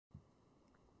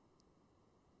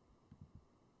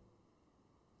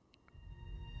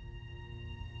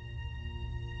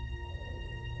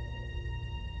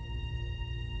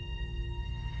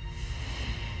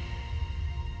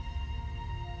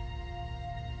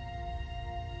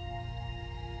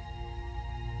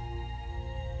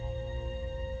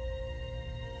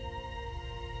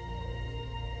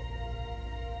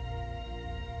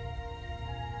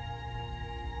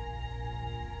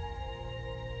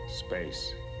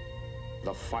Space,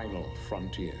 the final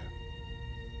frontier.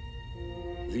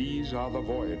 These are the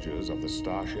voyages of the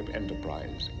Starship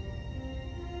Enterprise.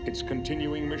 Its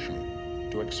continuing mission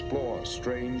to explore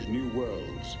strange new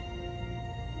worlds,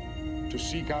 to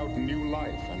seek out new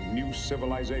life and new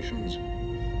civilizations,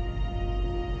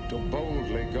 to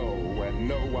boldly go where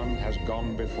no one has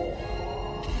gone before.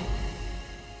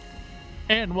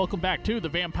 And welcome back to the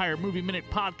Vampire Movie Minute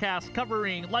podcast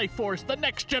covering Lifeforce, the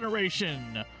Next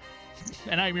Generation.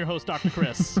 And I'm your host, Dr.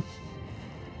 Chris.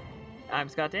 I'm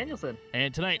Scott Danielson.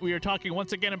 And tonight we are talking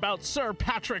once again about Sir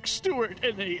Patrick Stewart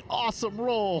in an awesome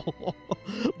role.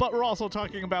 But we're also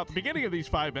talking about the beginning of these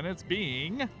 5 minutes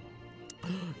being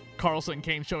Carlson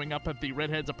Kane showing up at the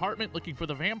redhead's apartment looking for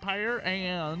the vampire,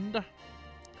 and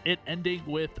it ending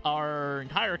with our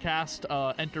entire cast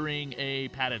entering a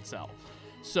padded cell.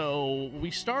 So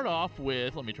we start off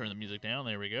with, let me turn the music down,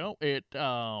 there we go.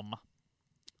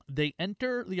 They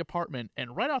enter the apartment,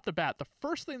 and right off the bat, the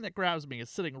first thing that grabs me is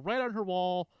sitting right on her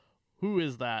wall. Who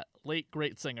is that? Late,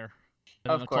 great singer.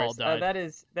 And of course. That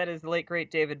is the late,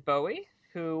 great David Bowie,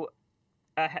 who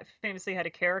famously had a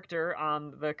character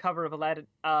on the cover of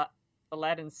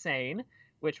Aladdin Sane,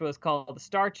 which was called The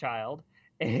Star Child,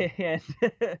 and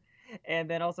and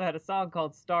then also had a song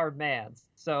called Star Mans.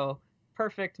 So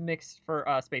perfect mix for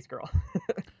Space Girl.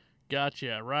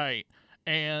 Gotcha, right.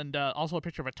 And also a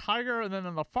picture of a tiger, and then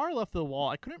on the far left of the wall,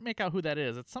 I couldn't make out who that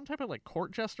is. It's some type of like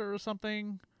court jester or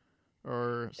something,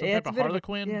 or some type of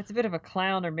harlequin. Yeah, it's a bit of a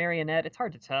clown or marionette. It's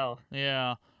hard to tell.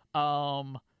 Yeah.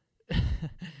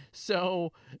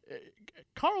 So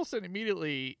Carlson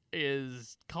immediately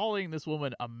is calling this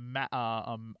woman a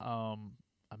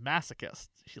masochist.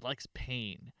 She likes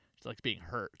pain. She likes being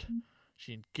hurt.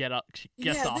 She gets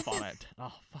off on it.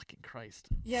 Oh, fucking Christ.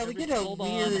 Yeah, we get a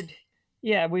weird...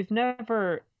 Yeah, we've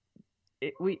never...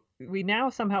 We now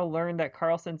somehow learned that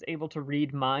Carlson's able to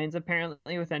read minds,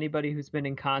 apparently, with anybody who's been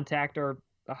in contact or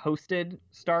hosted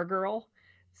Stargirl,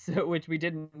 so which we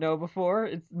didn't know before.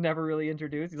 It's never really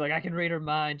introduced. He's like, I can read her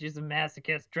mind. She's a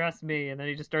masochist. Trust me. And then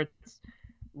he just starts...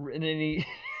 And then he...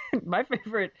 My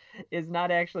favorite is not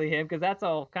actually him, because that's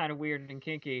all kind of weird and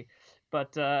kinky,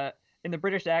 but... in the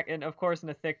British and of course in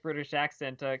a thick British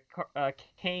accent,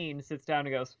 Kane sits down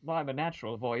and goes, "Well, I'm a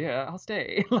natural boy. Yeah, I'll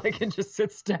stay." And just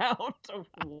sits down to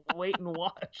wait and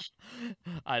watch.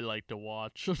 I like to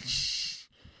watch.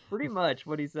 Pretty much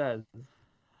what he says.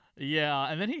 Yeah,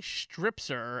 and then he strips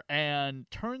her and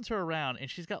turns her around, and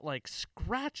she's got like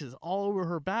scratches all over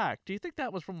her back. Do you think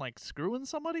that was from like screwing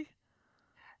somebody?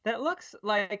 That looks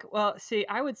like, well, see,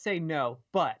 I would say no,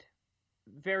 but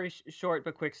very short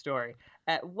but quick story.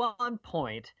 At one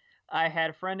point, I had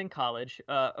a friend in college.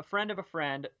 A friend of a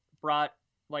friend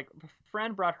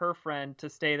brought her friend to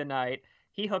stay the night.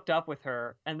 He hooked up with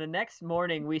her, and the next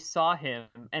morning we saw him,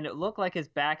 and it looked like his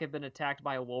back had been attacked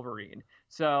by a wolverine.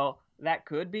 So that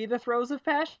could be the throes of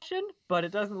passion, but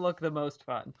it doesn't look the most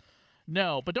fun.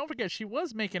 No, but don't forget, she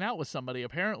was making out with somebody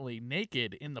apparently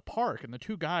naked in the park, and the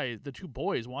two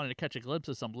boys wanted to catch a glimpse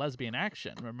of some lesbian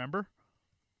action. Remember?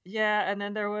 Yeah, and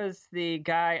then there was the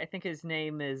guy, I think his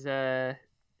name is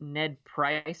Ned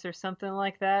Price or something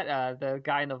like that, the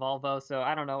guy in the Volvo. So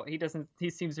I don't know. He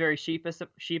seems very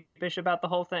sheepish about the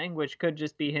whole thing, which could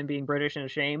just be him being British and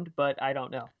ashamed, but I don't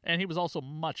know. And he was also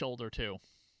much older too.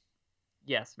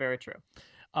 Yes, very true.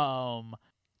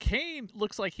 Kane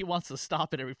looks like he wants to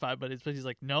stop it every 5 minutes, but he's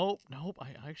like, nope,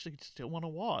 I actually still want to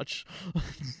watch.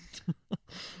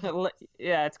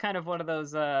 Yeah, it's kind of one of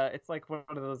those, it's like one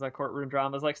of those courtroom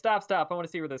dramas, like, stop, I want to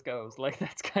see where this goes. Like,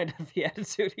 that's kind of the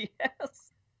attitude he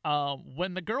has.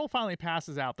 When the girl finally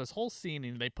passes out, this whole scene,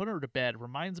 and they put her to bed,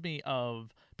 reminds me of,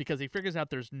 because he figures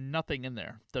out there's nothing in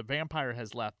there. The vampire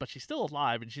has left, but she's still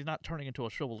alive, and she's not turning into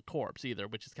a shriveled corpse either,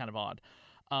 which is kind of odd.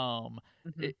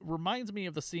 It reminds me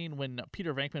of the scene when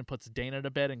Peter Venkman puts Dana to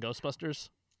bed in Ghostbusters.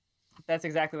 That's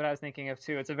exactly what I was thinking of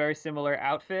too. It's a very similar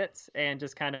outfit, and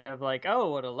just kind of like,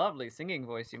 oh, what a lovely singing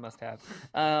voice you must have.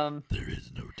 There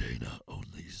is no Dana,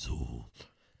 only Zool.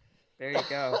 There you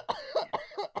go.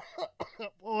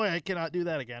 Boy, I cannot do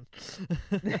that again.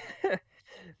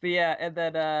 But yeah, and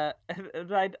then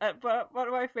one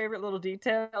of my favorite little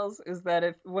details is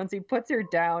that once he puts her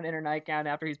down in her nightgown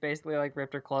after he's basically like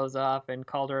ripped her clothes off and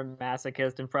called her a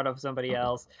masochist in front of somebody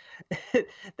else,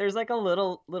 there's like a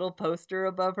little poster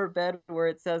above her bed where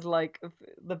it says like,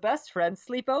 "The best friends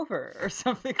sleep over" or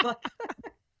something like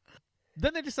that.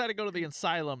 Then they decide to go to the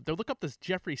asylum. They look up this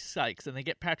Jeffrey Sykes, and they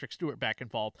get Patrick Stewart back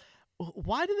involved.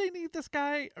 Why do they need this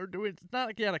guy? Or it's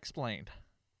not yet explained.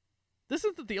 This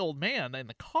isn't the old man in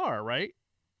the car, right?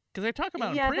 Because they talk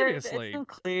about him previously. It's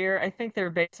unclear. I think they're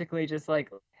basically just like,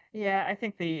 yeah, I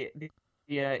think the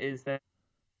idea is that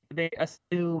they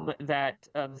assume that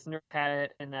this nurse had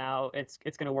it, and now it's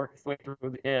going to work its way through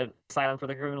the asylum for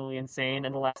the criminally insane,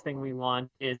 and the last thing we want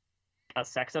is a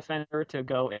sex offender to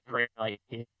go and rape like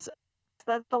kids.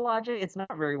 That's the logic. It's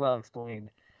not very well explained.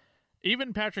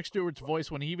 Even Patrick Stewart's voice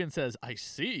when he even says, I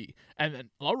see, and then,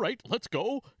 all right, let's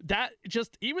go. That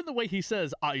just, even the way he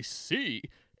says, I see,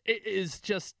 it is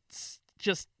just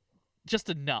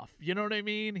enough. You know what I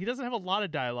mean? He doesn't have a lot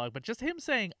of dialogue, but just him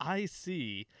saying, I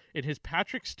see, in his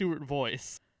Patrick Stewart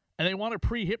voice. And they want to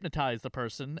pre-hypnotize the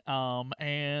person,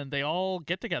 and they all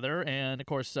get together, and of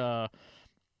course,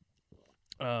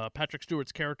 Patrick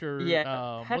Stewart's character,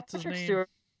 what's his name? Patrick Stewart,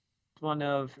 one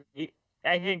of,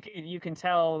 I think you can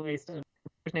tell based on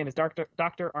his name is Dr.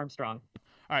 Armstrong.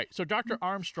 All right, so Dr.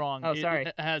 Armstrong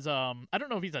has I don't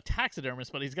know if he's a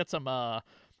taxidermist, but he's got some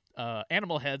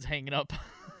animal heads hanging up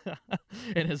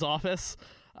in his office.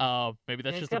 Maybe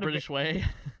that's just the British way.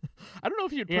 I don't know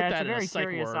if you'd put that in a psych ward. It's a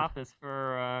very curious office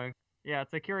for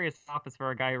it's a curious office for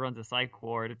a guy who runs a psych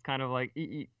ward. It's kind of like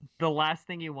the last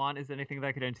thing you want is anything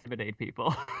that could intimidate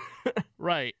people.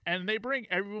 Right, and they bring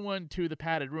everyone to the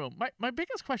padded room. My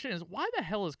biggest question is, why the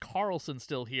hell is Carlson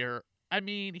still here? I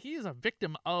mean, he's a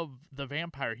victim of the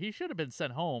vampire. He should have been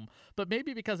sent home, but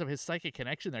maybe because of his psychic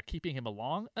connection, they're keeping him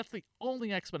along. That's the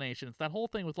only explanation. It's that whole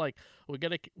thing with, like, we got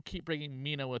to keep bringing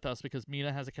Mina with us because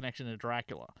Mina has a connection to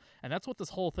Dracula. And that's what this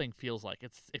whole thing feels like.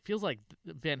 It feels like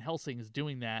Van Helsing is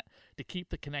doing that to keep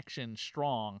the connection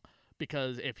strong,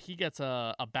 because if he gets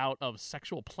a bout of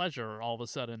sexual pleasure, all of a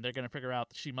sudden, they're going to figure out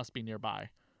that she must be nearby.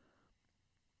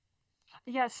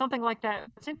 Yeah, something like that.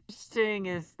 What's interesting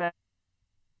is that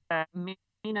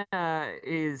Mina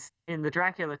is in the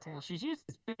Dracula tale. She's used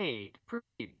as bait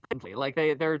pretty bluntly. Like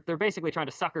they're basically trying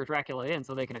to sucker Dracula in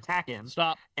so they can attack him.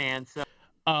 Stop. And so,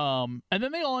 and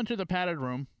then they all enter the padded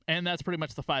room, and that's pretty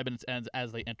much the 5 minutes ends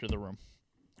as they enter the room.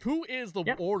 Who is the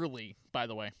orderly, by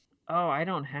the way? Oh, I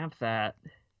don't have that.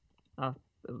 Off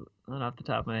the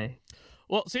top of my.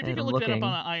 Well, see if you can look that up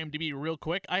on IMDb real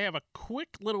quick. I have a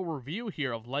quick little review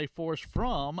here of Lifeforce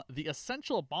from the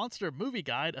Essential Monster Movie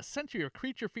Guide, A Century of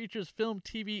Creature Features Film,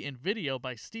 TV, and Video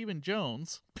by Stephen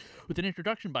Jones, with an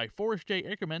introduction by Forrest J.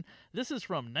 Ackerman. This is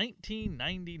from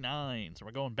 1999, so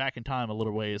we're going back in time a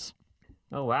little ways.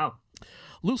 Oh, wow.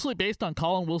 Loosely based on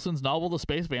Colin Wilson's novel The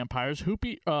Space Vampires,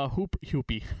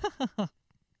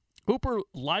 Hooper's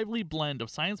lively blend of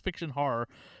science fiction horror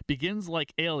begins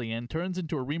like Alien, turns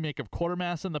into a remake of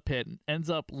Quartermass in the Pit, and ends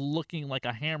up looking like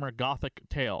a Hammer gothic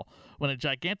tale. When a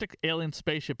gigantic alien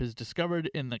spaceship is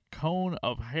discovered in the cone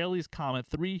of Halley's Comet,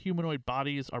 3 humanoid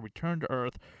bodies are returned to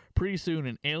Earth. Pretty soon,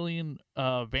 an alien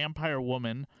vampire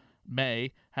woman,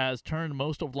 May, has turned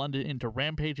most of London into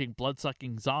rampaging,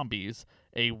 blood-sucking zombies.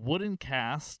 A wooden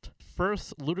cast,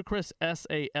 Firth's ludicrous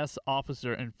SAS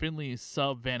officer and Finley's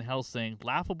sub Van Helsing,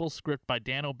 laughable script by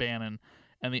Dan O'Bannon,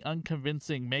 and the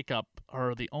unconvincing makeup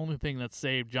are the only thing that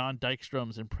saved John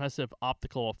Dykstrom's impressive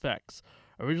optical effects.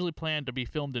 Originally planned to be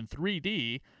filmed in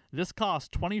 3D, this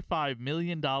cost $25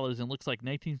 million and looks like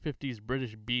 1950s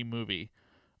British B-movie.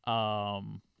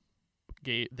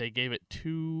 They gave it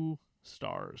 2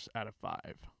 stars out of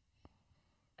 5.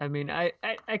 I mean, I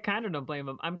kind of don't blame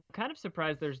him. I'm kind of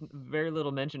surprised there's very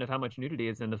little mention of how much nudity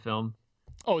is in the film.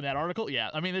 Oh, in that article? Yeah.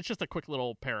 I mean, it's just a quick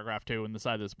little paragraph, too, in the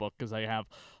side of this book, because they have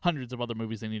hundreds of other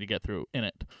movies they need to get through in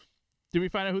it. Did we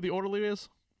find out who the orderly is?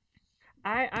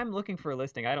 I'm looking for a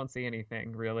listing. I don't see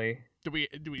anything, really. Do we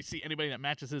see anybody that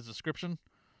matches his description?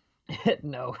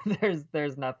 No,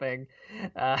 there's nothing.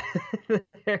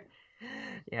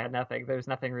 Nothing. There's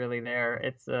nothing really there.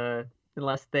 It's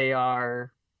unless they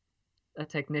are a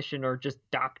technician or just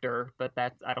doctor, but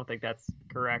I don't think that's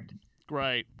correct.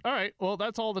 Right. All right. Well,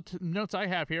 that's all the notes I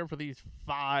have here for these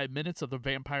 5 minutes of the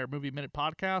Vampire Movie Minute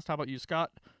podcast. How about you,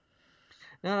 Scott?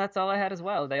 No, that's all I had as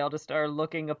well. They all just are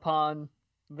looking upon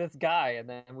this guy, and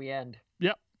then we end.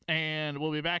 Yep. And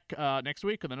we'll be back next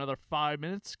week with another 5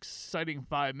 minutes, exciting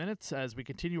 5 minutes, as we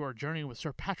continue our journey with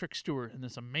Sir Patrick Stewart in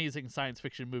this amazing science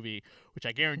fiction movie, which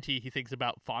I guarantee he thinks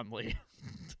about fondly.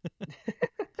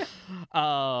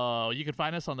 You can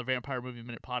find us on the Vampire Movie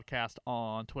Minute podcast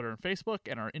on Twitter and Facebook,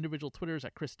 and our individual Twitters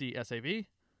at ChristySAV.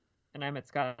 And I'm at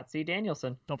Scott C.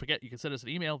 Danielson. Don't forget, you can send us an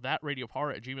email,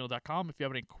 thatradioofhorror@gmail.com, if you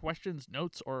have any questions,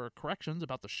 notes, or corrections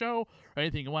about the show, or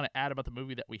anything you want to add about the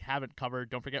movie that we haven't covered.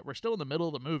 Don't forget, we're still in the middle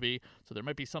of the movie, so there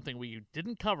might be something we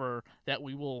didn't cover that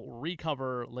we will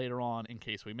recover later on in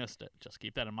case we missed it. Just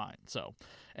keep that in mind.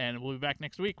 And we'll be back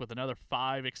next week with another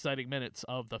 5 exciting minutes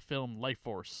of the film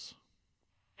Lifeforce.